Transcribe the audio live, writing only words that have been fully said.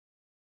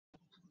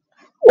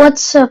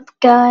What's up,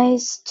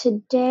 guys?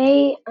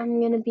 Today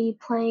I'm gonna be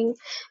playing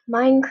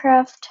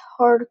Minecraft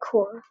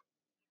Hardcore.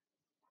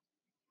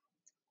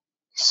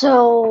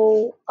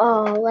 So,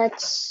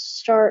 let's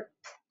start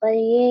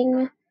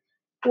playing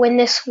when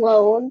this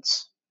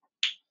loads.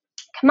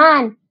 Come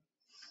on,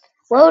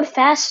 load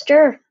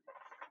faster.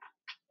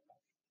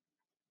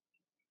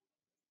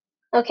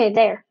 Okay,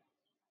 there.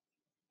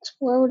 It's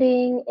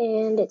loading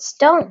and it's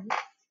done.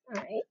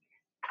 Alright.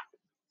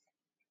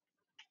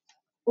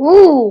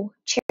 Ooh,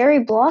 cherry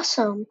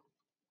blossom.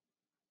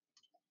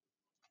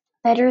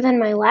 Better than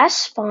my last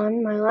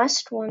spawn. My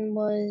last one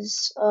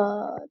was,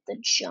 the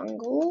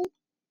jungle.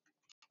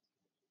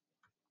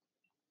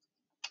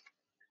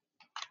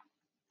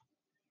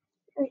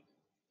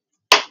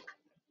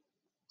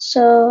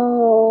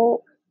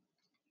 So,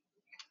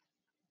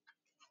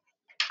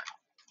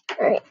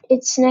 alright,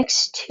 it's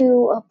next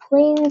to a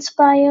plains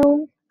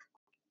biome.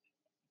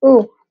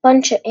 Ooh,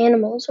 bunch of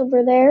animals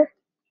over there.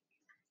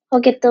 I'll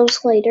get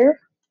those later.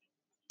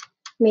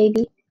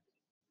 Maybe.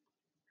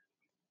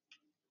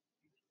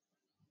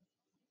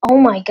 Oh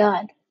my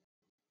god.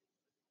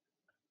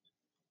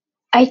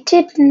 I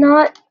did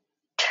not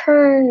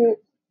turn,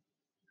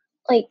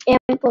 like,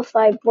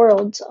 amplified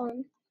worlds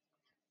on.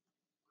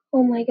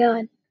 Oh my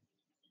god.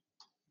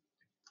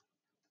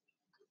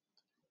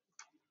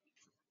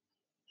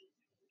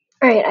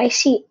 Alright, I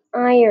see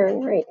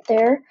iron right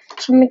there.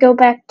 So I'm gonna go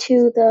back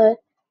to the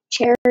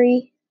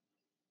cherry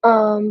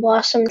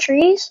blossom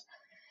trees.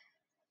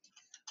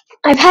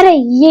 I've had a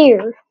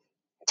year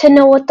to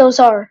know what those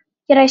are,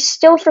 yet I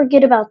still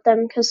forget about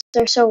them because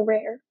they're so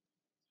rare.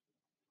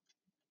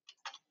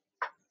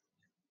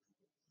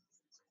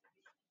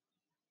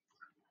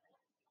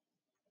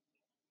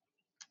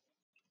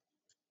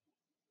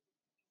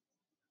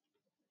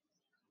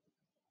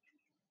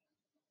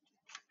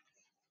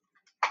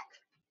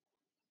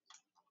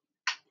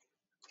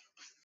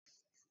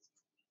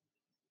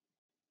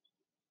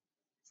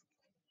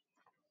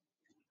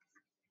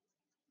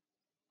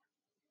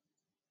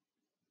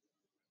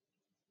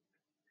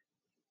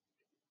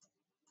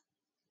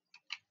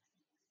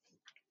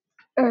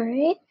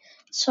 Alright,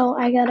 so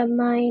I gotta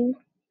mine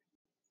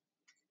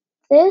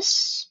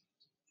this.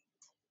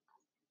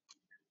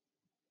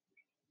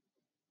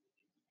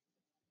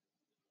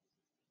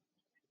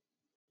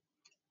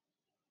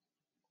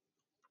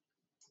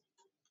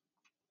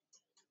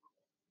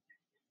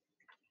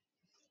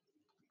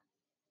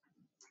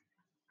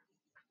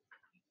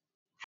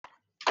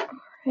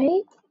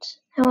 Right,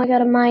 now I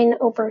gotta mine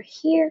over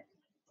here.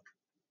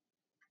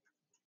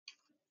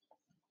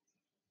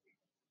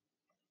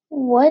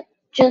 What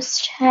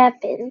just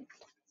happened?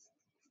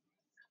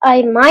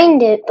 I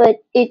mined it,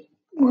 but it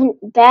went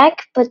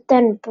back, but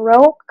then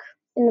broke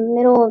in the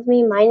middle of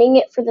me mining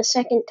it for the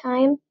second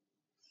time.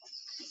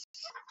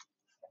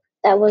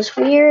 That was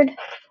weird.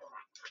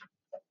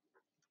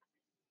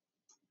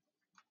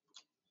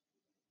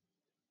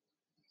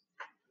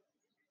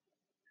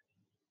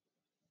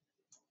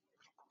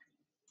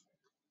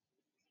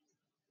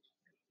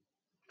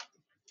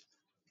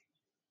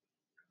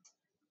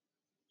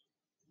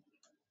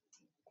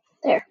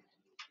 There.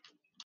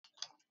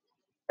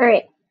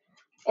 Alright,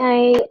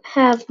 I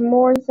have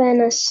more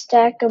than a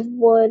stack of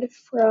wood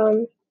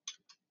from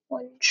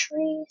one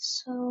tree,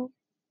 so...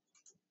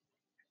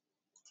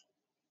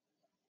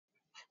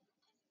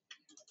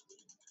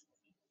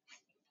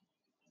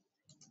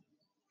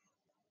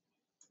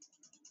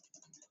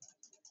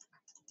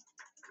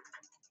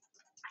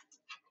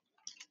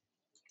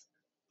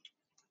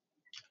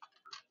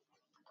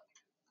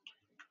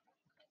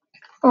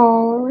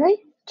 Alright.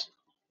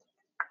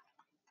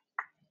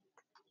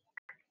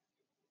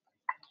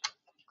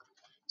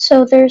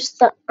 So there's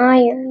the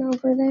iron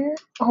over there.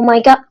 Oh my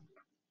god.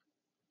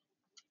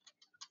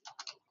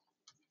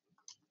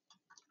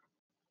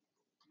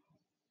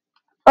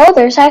 Oh,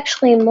 there's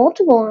actually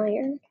multiple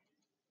iron.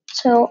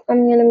 So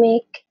I'm gonna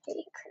make a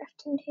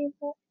crafting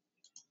table.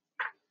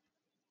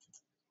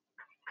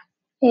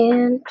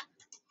 And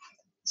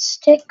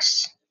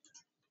sticks.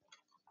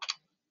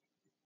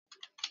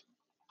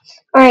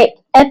 Alright,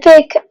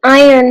 epic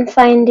iron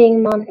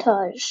finding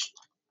montage.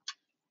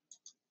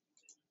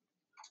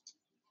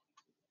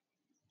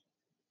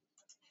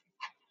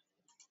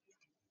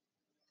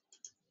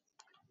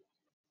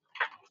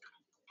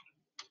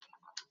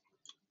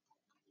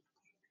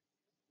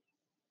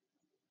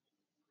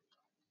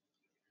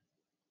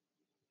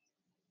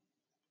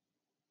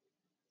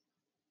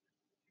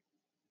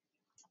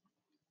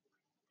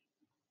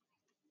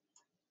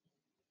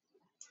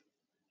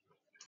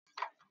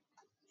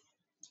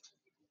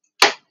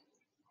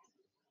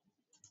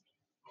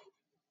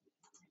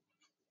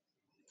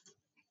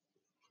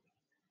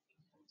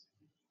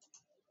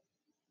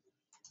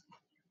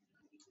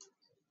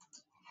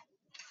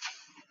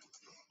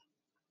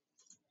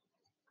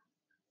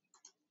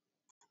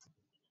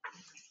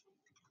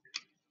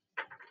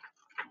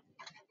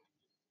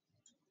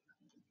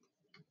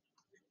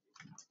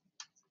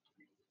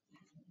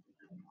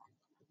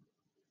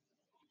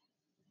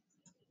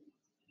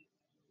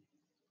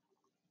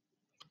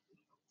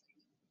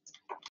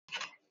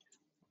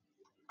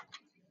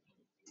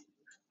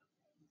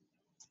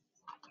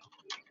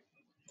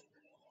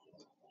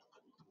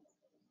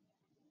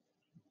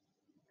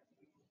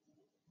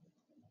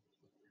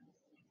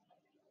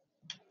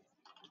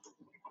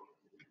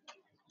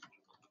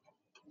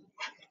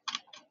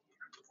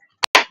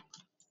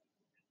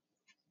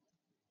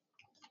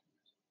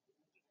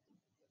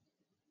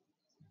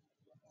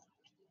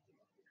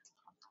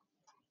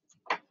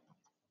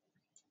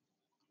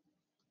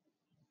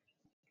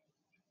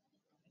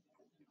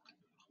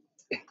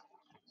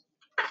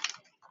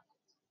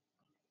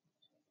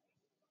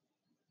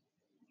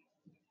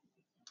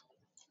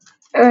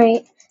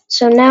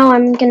 So now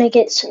I'm gonna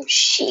get some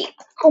sheep.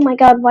 Oh my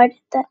god, why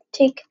did that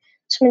take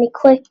so many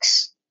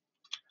clicks?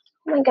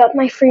 Oh my god,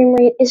 my frame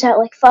rate is at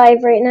like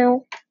 5 right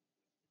now.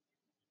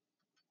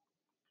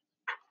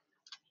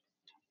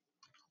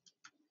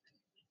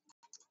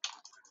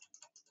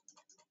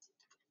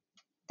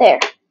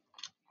 There.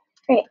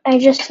 Right, I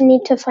just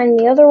need to find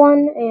the other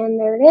one, and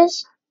there it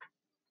is.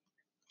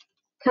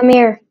 Come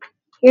here.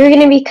 You're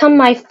gonna become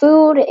my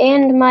food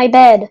and my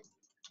bed.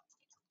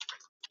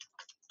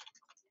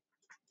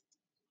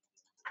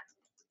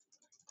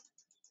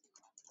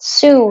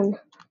 Soon.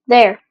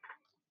 There.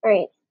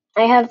 Right.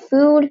 I have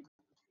food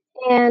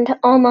and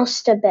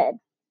almost a bed.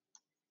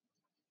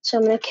 So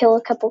I'm gonna kill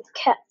a couple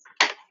cat.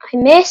 I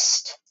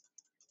missed.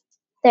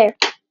 There.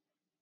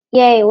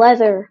 Yay,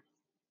 leather.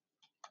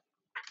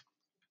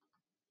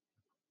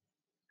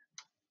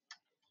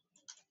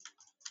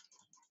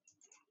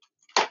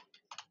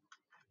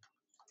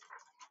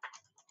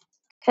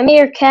 Come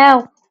here,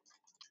 cow.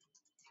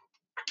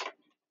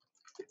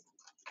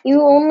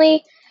 You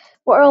only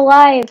were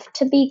alive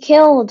to be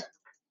killed.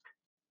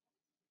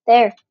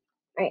 There.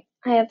 Right.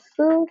 I have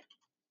food.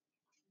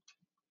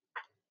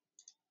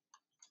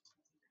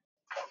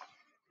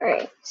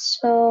 Alright,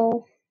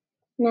 so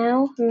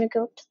now I'm gonna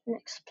go to the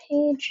next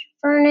page.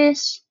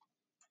 Furnace.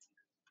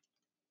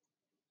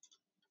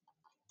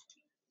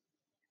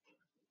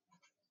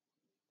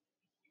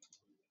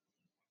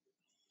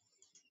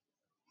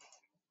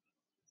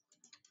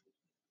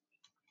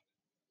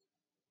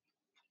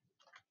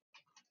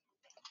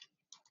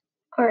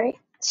 Alright,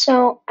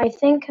 so I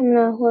think I'm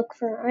gonna look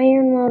for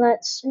iron while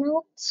that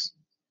smelts.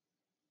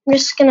 I'm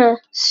just gonna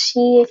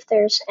see if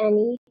there's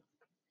any.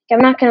 I'm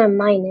not gonna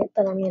mine it,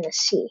 but I'm gonna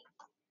see.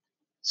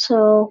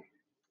 So,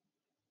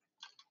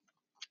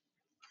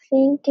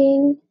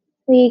 thinking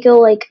we go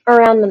like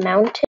around the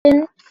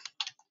mountain.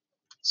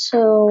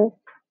 So,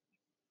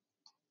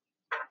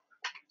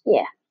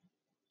 yeah.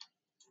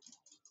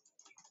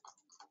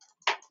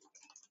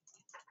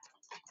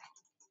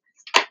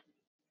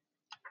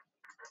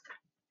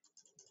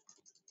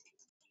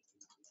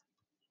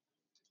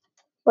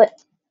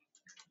 What?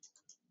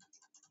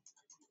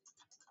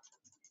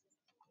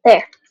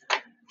 There.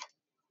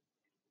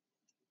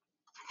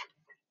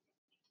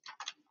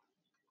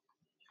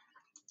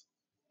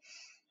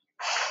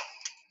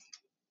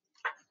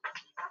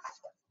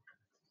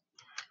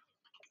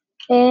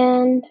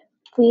 And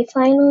we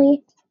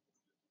finally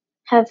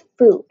have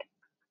food.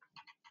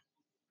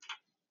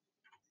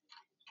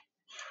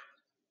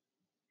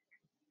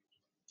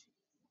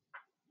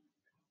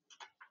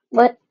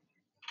 What?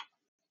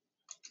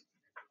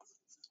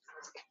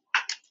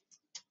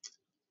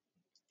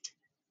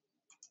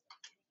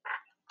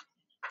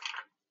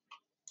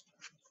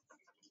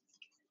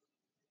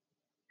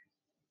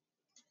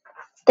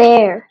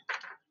 There.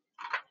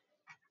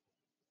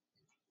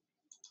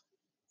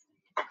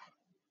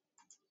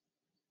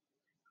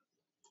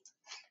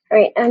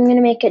 Alright, I'm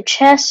gonna make a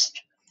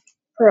chest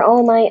for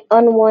all my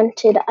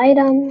unwanted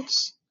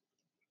items.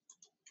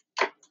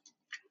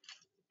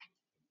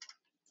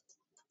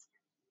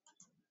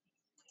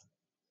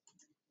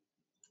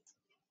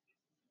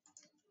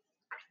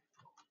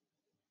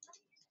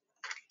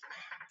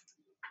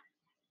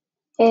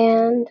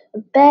 And a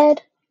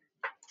bed.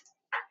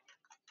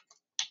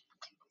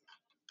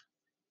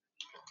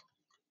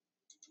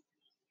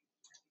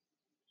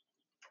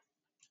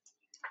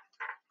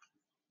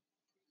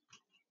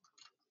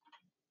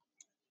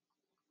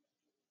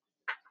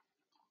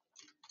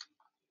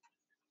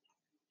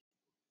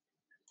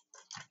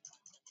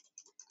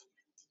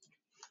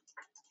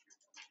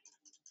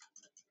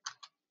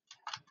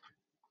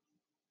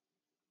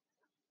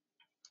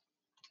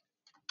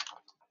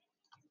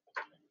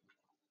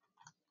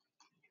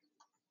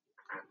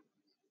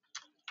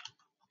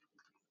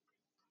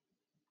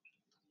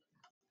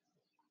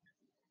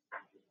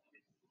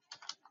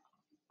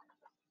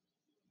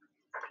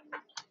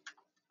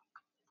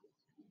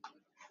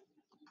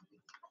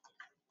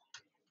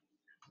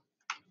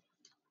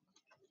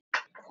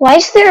 Why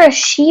is there a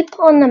sheep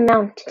on the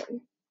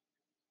mountain?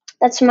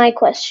 That's my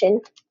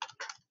question.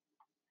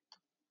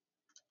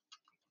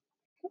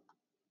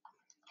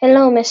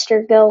 Hello,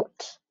 Mr.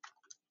 Goat.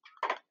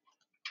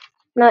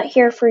 Not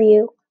here for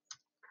you.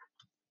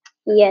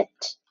 Yet.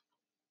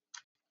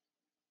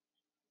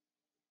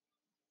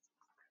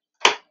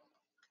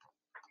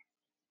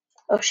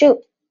 Oh, shoot.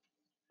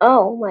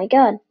 Oh, my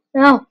God.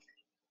 No.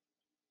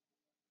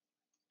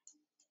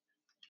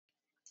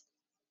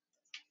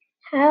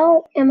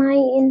 How am I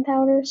in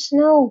powder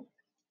snow?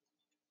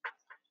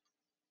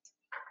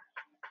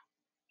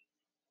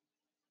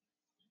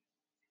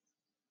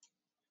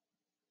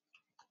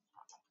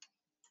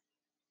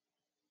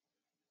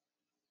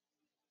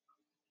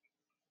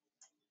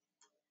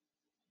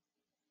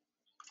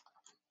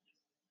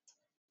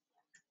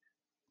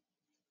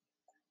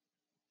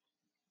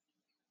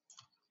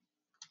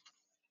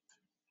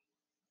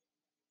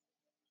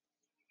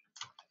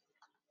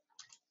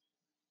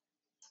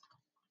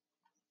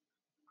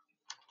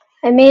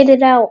 I made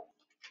it out.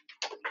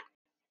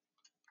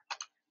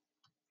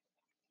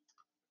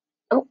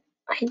 Oh,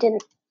 I I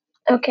didn't.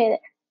 Okay, there.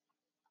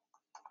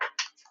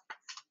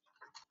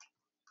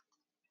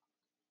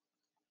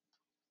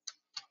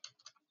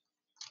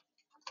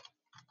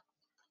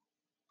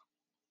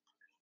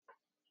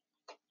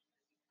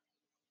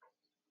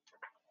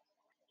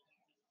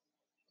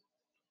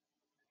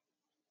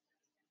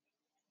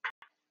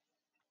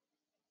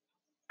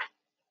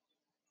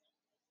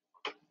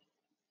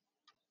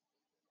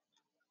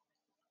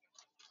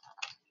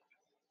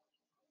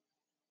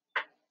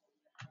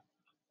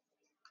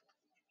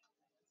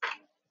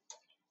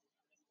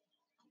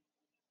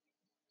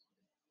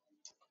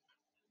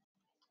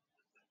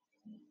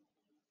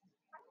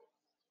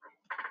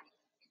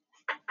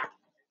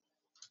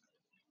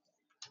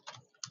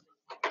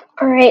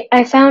 Alright,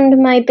 I found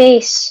my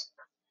base.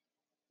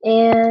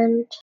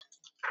 And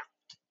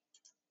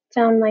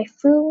found my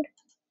food.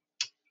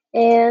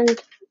 And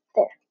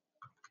there.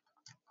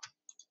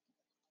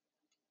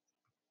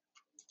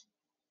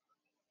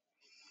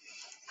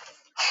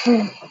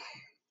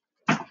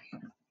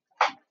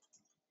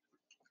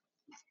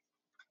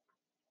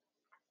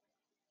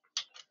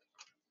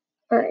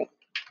 Alright.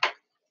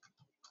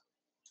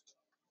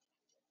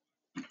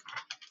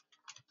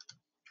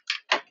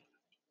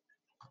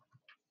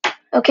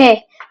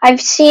 Okay, I've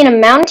seen a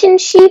mountain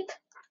sheep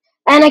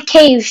and a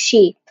cave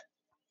sheep.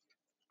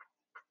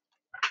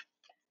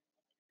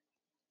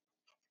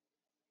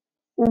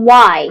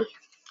 Why?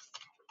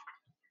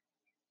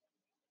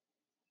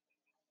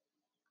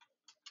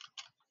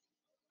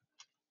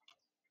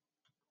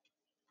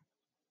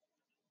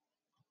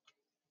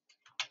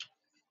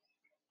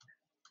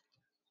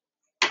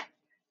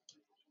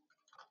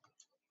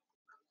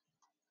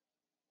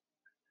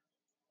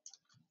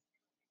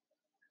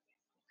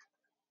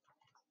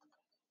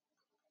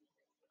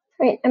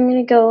 Alright, I'm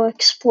gonna go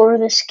explore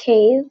this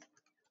cave,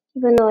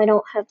 even though I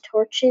don't have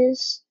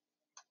torches.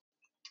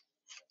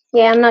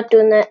 Yeah, I'm not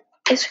doing that.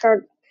 It's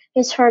hard.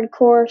 It's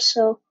hardcore,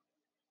 so...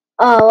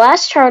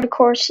 last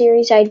hardcore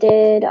series I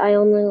did, I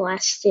only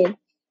lasted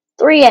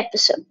 3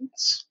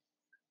 episodes,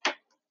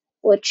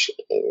 which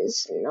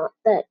is not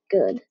that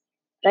good.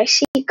 But I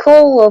see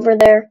coal over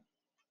there.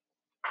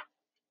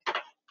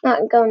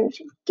 Not going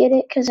to get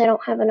it because I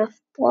don't have enough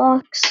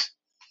blocks.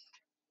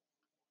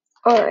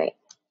 Alright.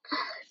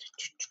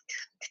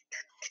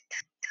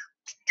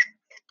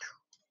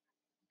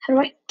 How do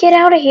I get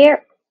out of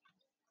here?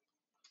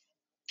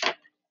 I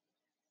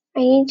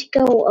need to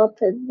go up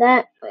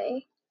that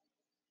way.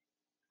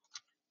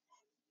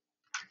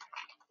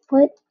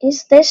 What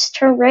is this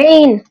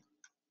terrain?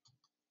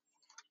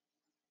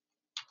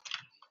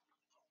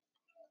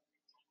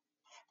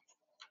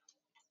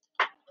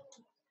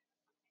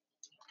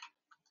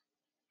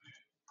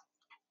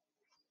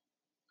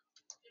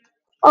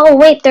 Oh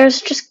wait, there's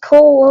just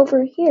coal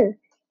over here.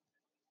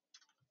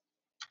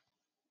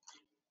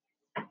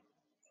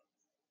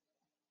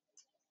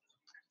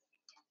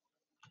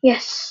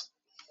 Yes.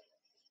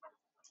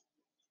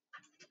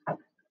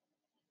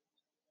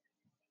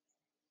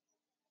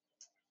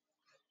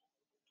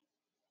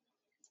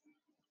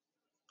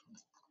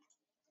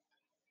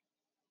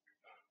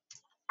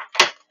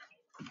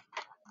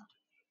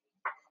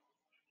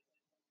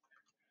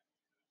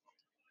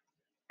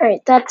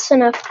 Alright, that's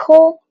enough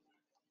coal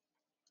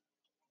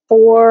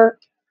for...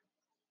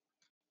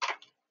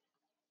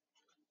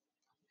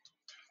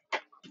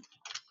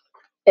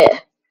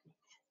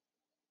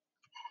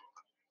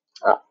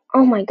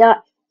 oh my god.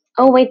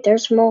 Oh wait,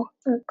 there's more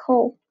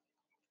coal.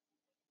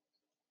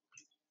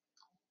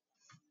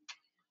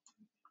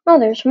 Oh,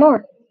 there's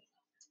more.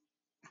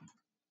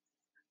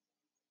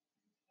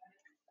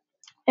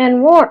 And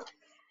more.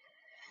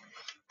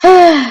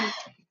 And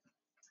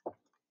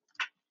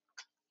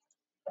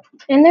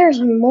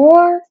there's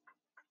more.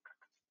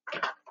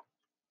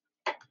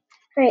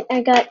 Alright,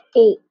 I got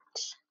 8.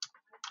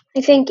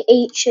 I think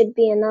 8 should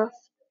be enough.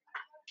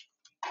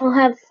 I'll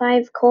have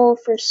 5 coal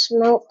for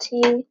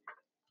smelting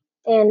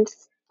and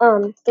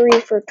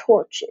 3 for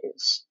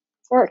torches.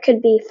 Or it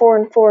could be 4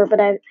 and 4, but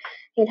I'd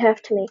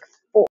have to make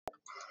 4.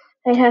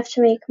 I'd have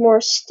to make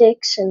more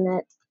sticks, and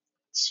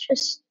that's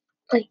just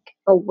like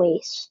a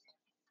waste.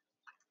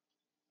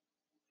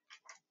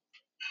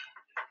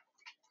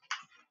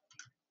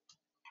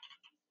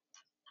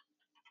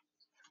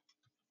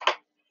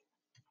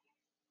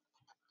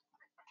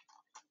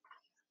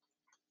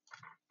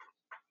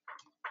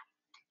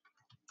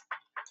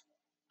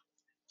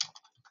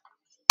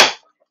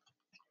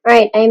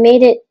 Alright, I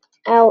made it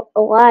out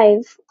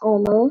alive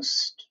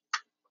almost.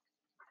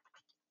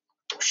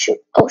 Oh shoot,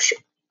 oh shoot.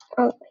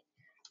 Oh.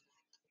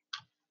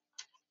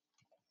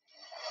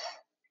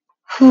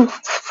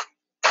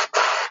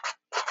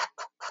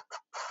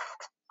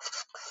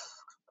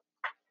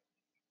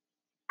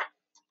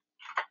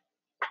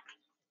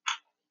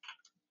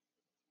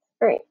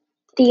 Alright,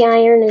 the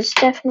iron is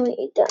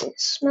definitely done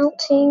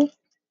smelting.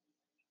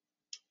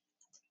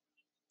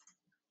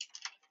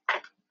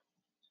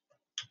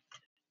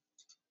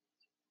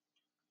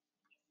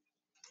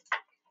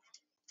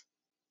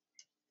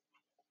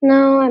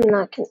 No, I'm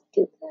not gonna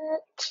do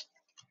that.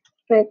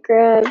 I'm gonna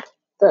grab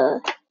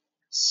the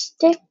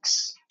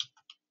sticks.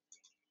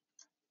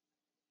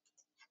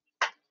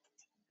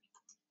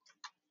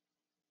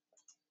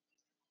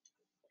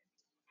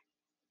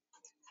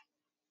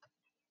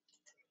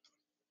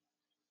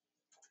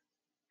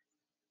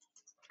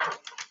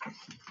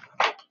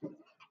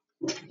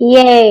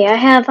 Yay, I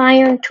have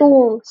iron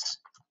tools.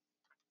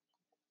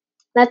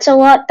 That's a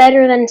lot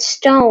better than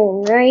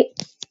stone, right?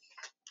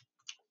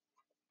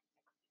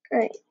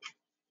 Alright,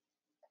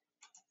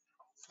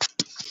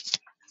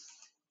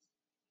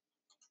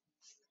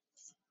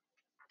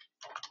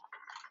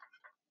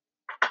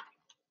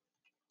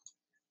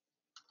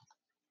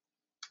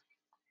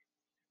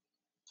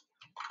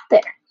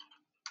 there.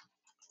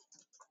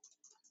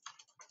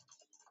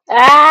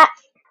 Ah!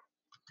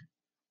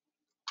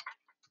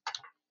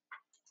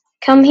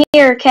 Come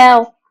here,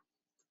 cow.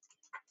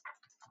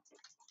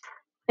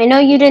 I know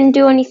you didn't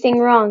do anything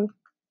wrong,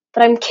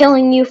 but I'm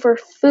killing you for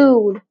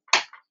food.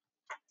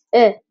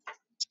 Ugh.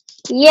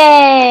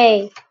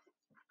 Yay!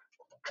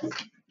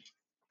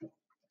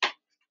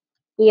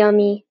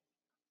 Yummy.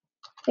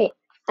 Wait,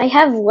 I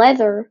have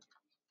leather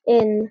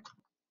in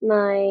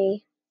my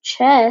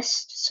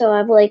chest, so I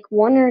have like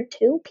 1 or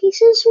 2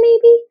 pieces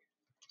maybe?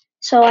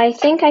 So I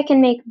think I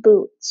can make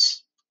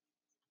boots.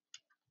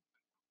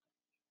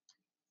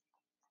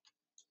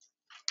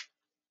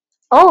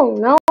 Oh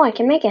no, I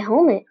can make a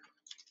helmet.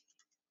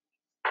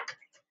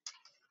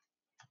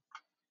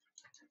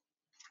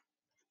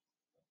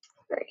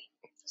 Right.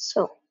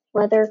 So,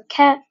 leather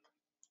cap.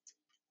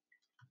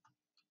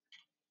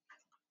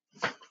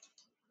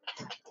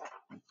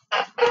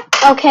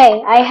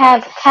 Okay, I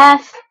have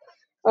half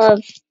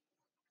of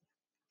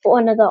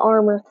one of the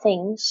armor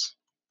things.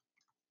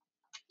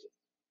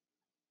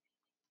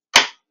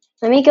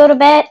 Let me go to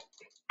bed.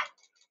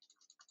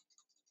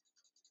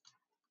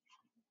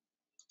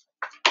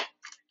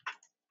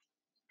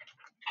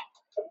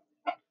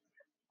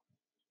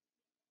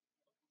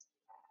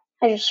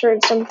 I just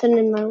heard something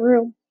in my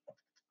room.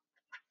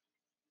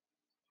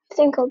 I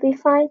think I'll be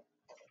fine.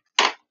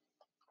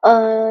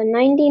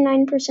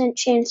 99%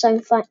 chance I'm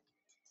fine.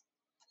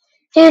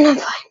 And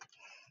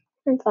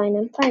I'm fine.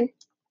 I'm fine.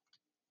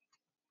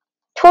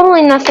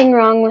 Totally nothing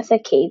wrong with a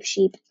cave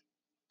sheep.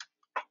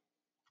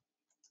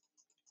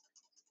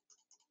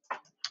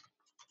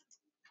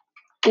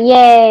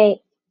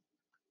 Yay.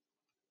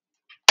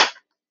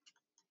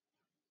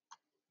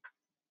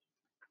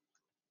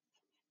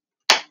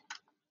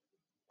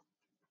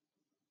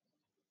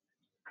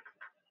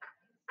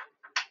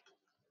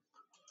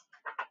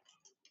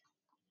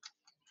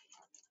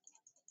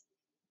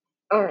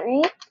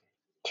 Alright.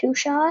 2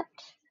 shot.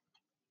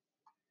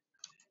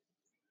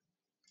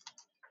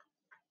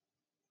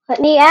 Let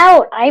me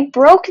out. I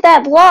broke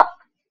that block.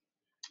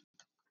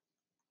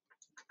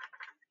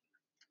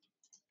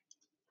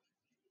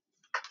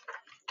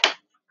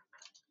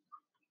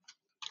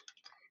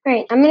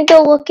 Alright, I'm gonna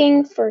go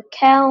looking for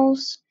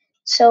cows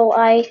so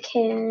I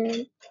can...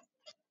 Is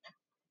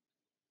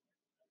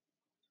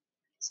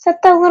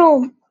that the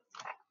little...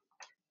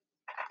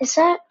 Is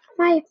that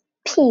my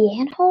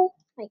piano?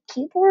 My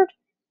keyboard?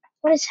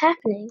 What is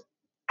happening?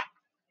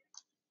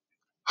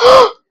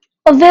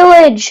 A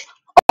village!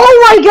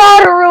 Oh my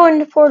god, a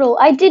ruined portal.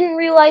 I didn't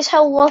realize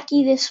how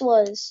lucky this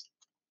was.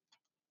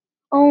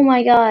 Oh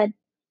my god.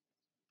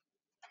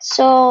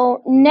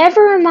 So,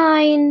 never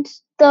mind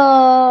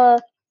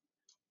the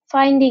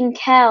finding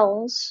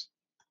cows.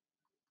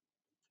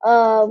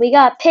 We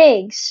got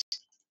pigs.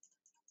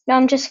 No,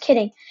 I'm just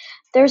kidding.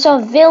 There's a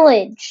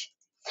village.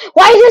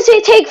 Why does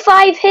it take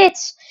 5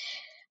 hits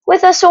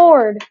with a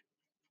sword?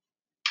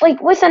 Like,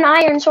 with an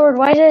iron sword,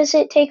 why does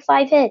it take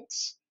 5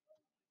 hits?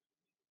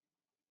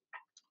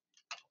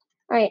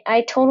 Alright,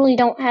 I totally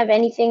don't have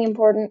anything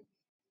important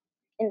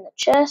in the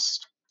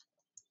chest.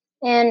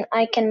 And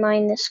I can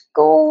mine this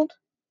gold.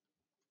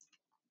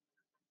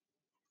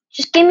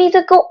 Just give me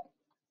the gold.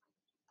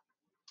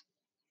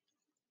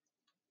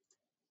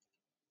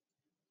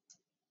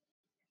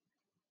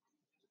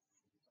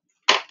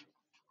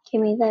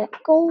 Give me that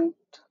gold.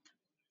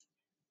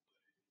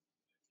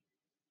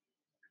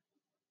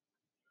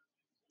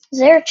 Is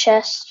there a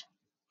chest?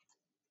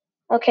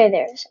 Okay,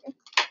 there's it.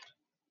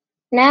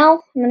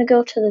 Now, I'm gonna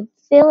go to the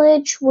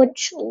village,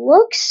 which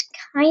looks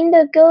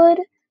kinda good.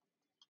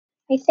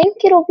 I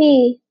think it'll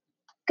be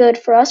good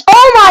for us.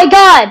 Oh my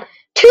god!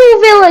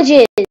 2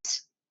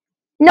 villages!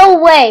 No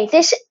way!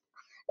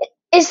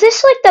 Is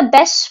this like the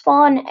best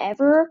spawn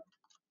ever?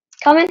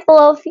 Comment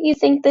below if you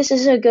think this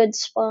is a good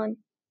spawn.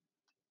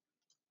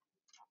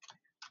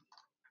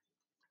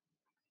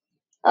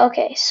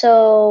 Okay,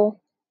 so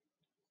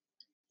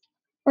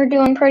we're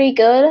doing pretty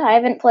good. I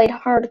haven't played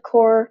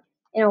hardcore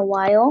in a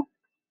while.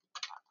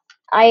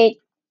 I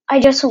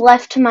just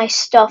left my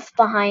stuff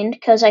behind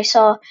because I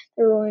saw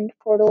the ruined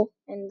portal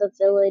in the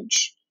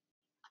village.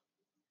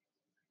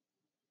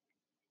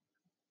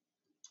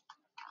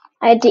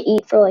 I had to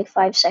eat for like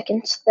 5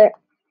 seconds there.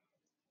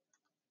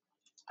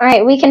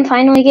 Alright, we can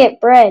finally get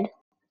bread.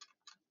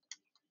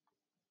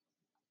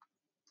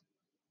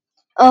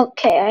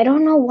 Okay, I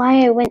don't know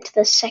why I went to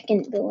the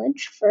second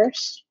village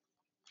first.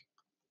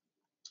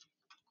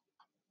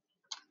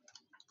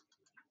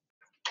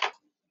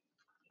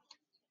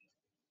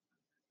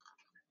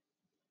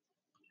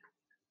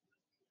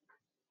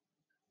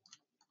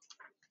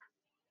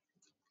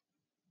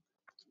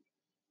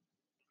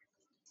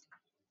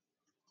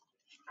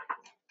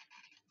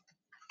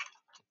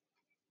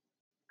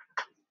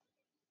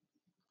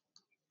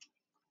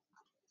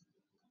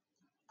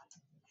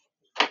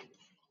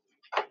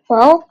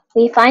 Well,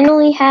 we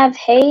finally have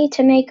hay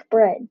to make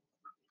bread.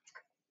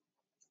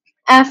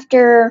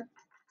 After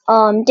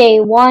day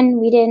 1,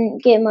 we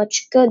didn't get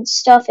much good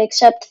stuff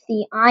except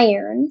the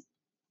iron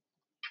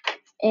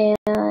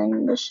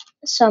and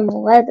some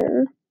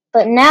leather.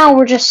 But now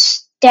we're just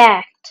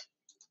stacked.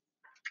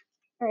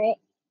 Alright.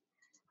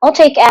 I'll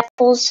take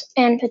apples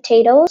and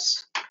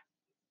potatoes.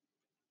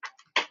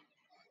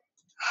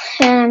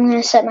 And I'm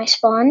going to set my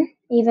spawn,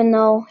 even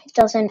though it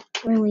doesn't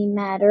really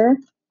matter.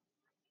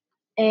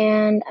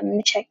 And I'm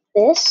going to check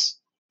this.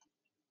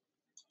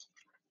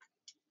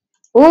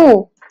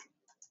 Ooh!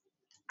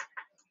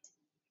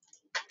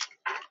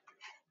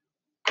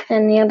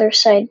 And the other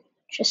side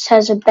just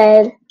has a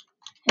bed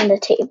and a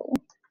table.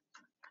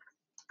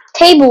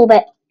 Table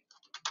bed!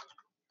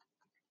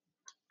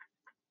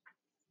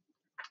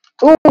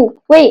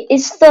 Ooh, wait,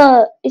 it's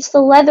the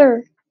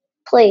leather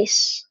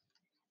place.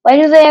 Why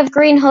do they have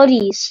green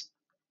hoodies?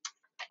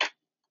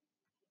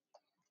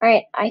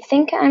 Alright, I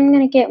think I'm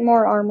gonna get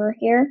more armor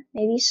here.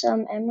 Maybe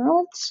some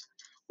emeralds?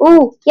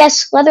 Ooh,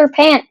 yes, leather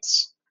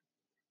pants!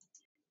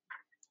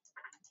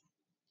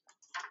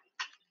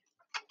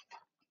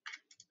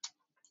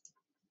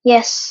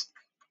 Yes.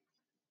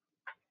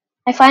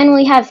 I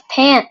finally have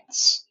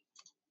pants.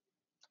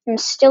 I'm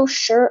still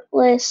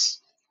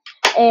shirtless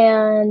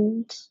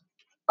and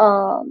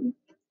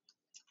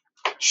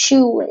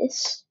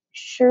shoeless.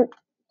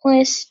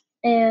 Shirtless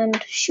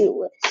and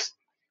shoeless.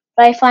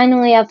 But I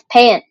finally have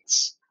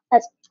pants.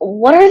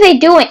 What are they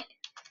doing?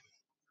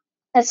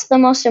 That's the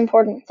most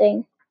important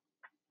thing.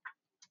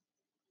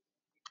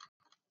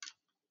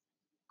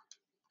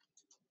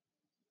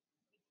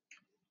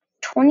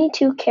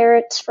 22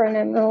 carrots for an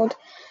emerald,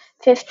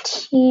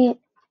 15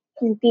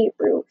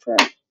 beetroot for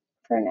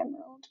an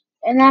emerald.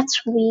 And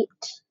that's wheat,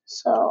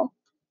 so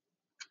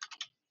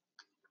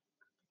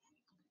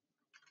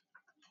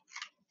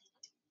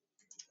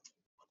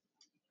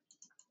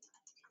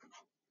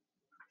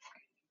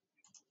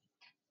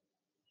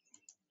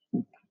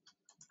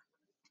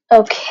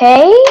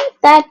okay,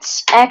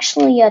 that's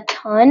actually a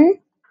ton.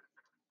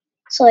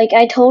 So like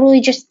I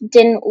totally just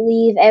didn't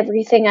leave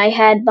everything I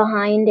had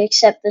behind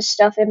except the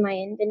stuff in my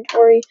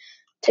inventory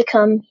to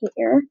come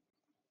here.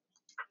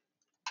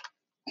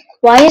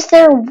 Why is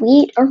there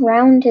wheat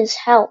around his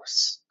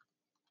house?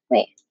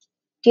 Wait,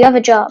 do you have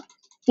a job?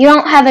 You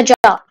don't have a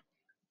job.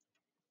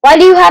 Why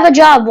do you have a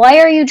job? Why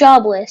are you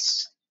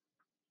jobless?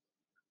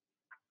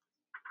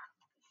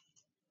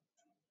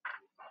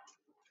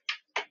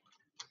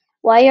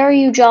 Why are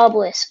you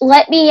jobless?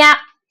 Let me out.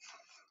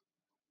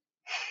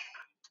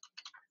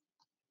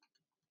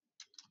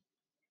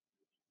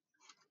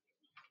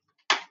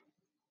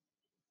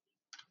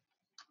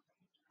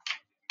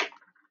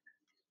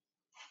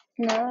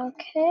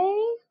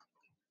 Okay.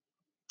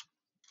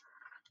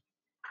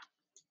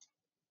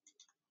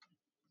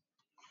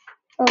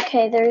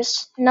 Okay,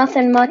 there's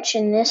nothing much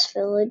in this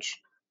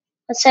village.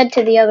 Let's head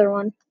to the other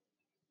one.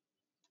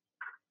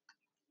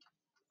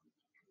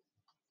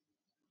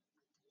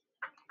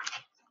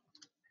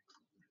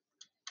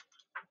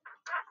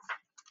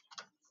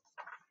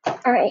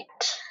 Alright.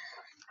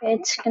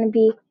 It's gonna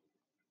be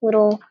a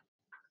little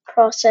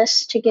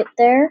process to get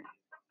there.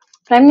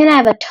 But I'm gonna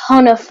have a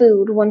ton of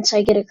food once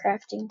I get a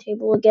crafting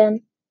table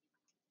again.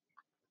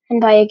 And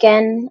by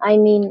again, I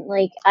mean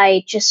like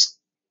I just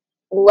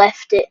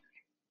left it.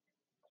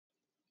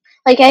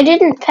 Like I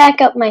didn't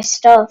pack up my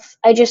stuff,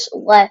 I just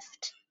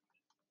left.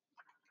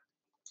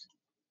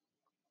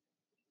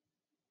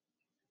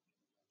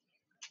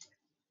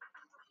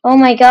 Oh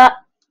my god.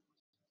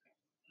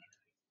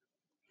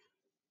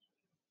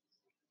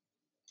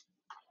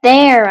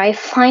 There, I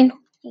finally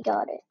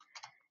got it.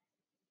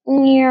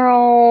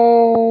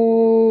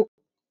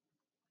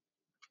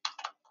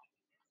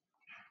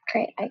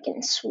 Great, I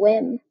can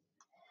swim.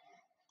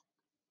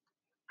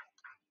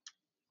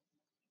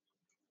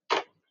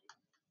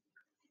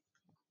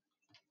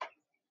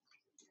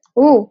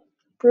 Ooh,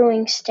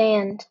 brewing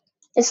stand.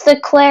 It's the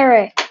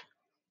cleric.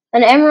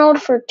 An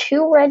emerald for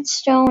 2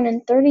 redstone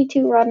and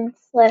 32 rotten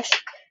flesh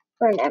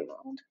for an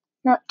emerald.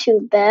 Not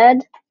too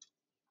bad.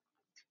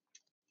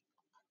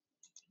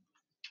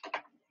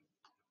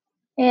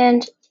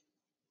 And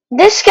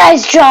this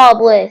guy's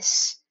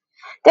jobless.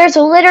 There's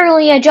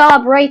literally a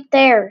job right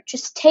there.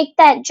 Just take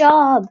that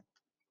job.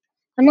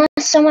 Unless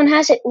someone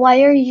has it,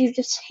 why are you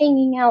just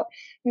hanging out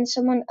in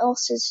someone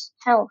else's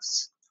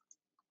house?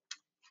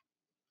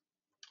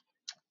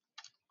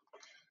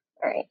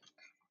 Alright.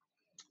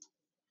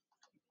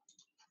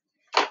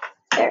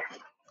 There.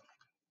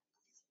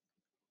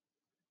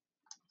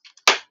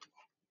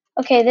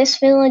 Okay, this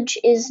village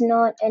is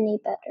not any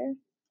better.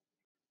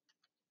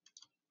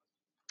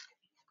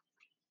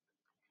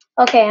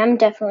 Okay, I'm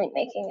definitely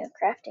making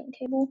a crafting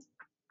table.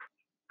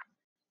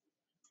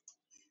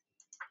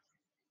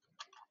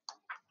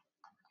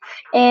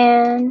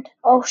 And,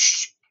 oh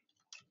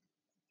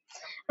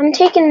I'm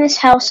taking this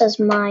house as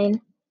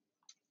mine.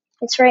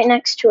 It's right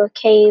next to a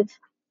cave.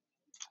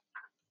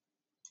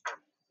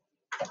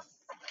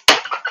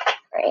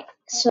 Right,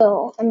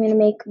 so I'm gonna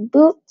make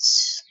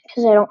boots,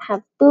 because I don't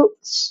have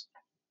boots.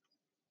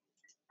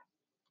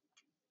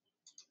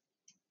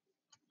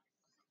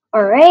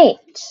 Alright.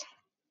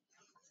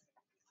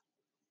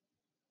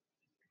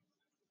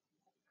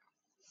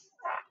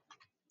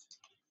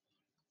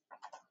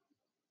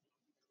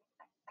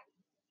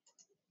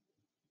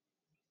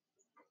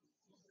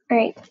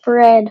 Alright,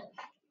 bread.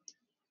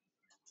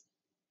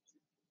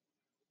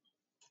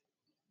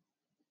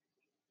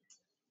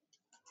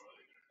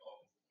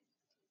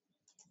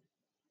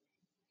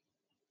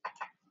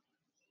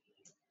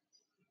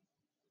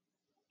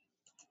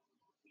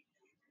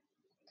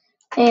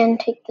 And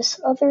take this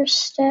other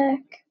stack.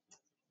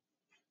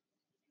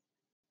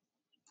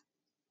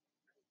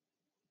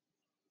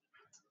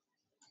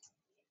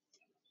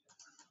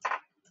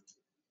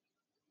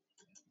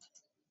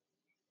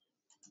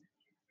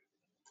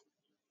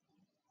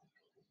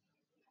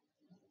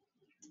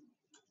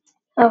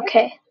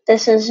 Okay,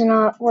 this is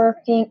not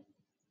working.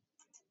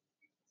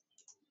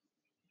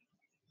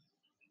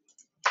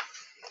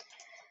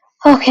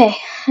 Okay,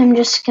 I'm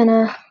just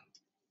gonna...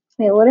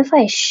 Wait, what if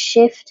I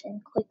shift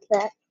and click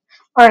that?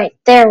 Alright,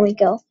 there we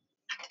go.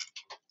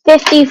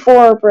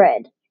 54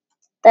 bread.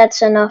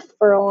 That's enough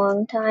for a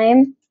long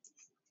time.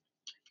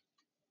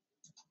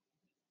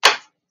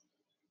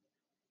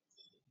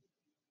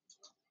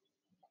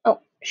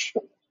 Oh,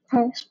 shoot.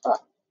 Wrong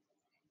spot.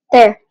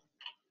 There.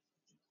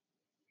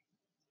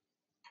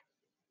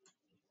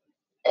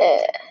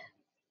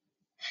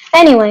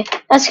 Anyway,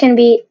 that's gonna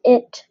be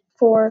it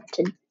for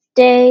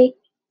today.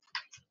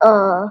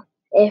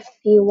 If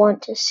you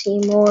want to see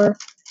more,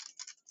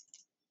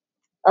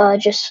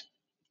 just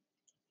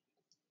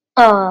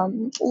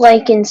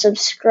like and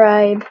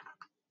subscribe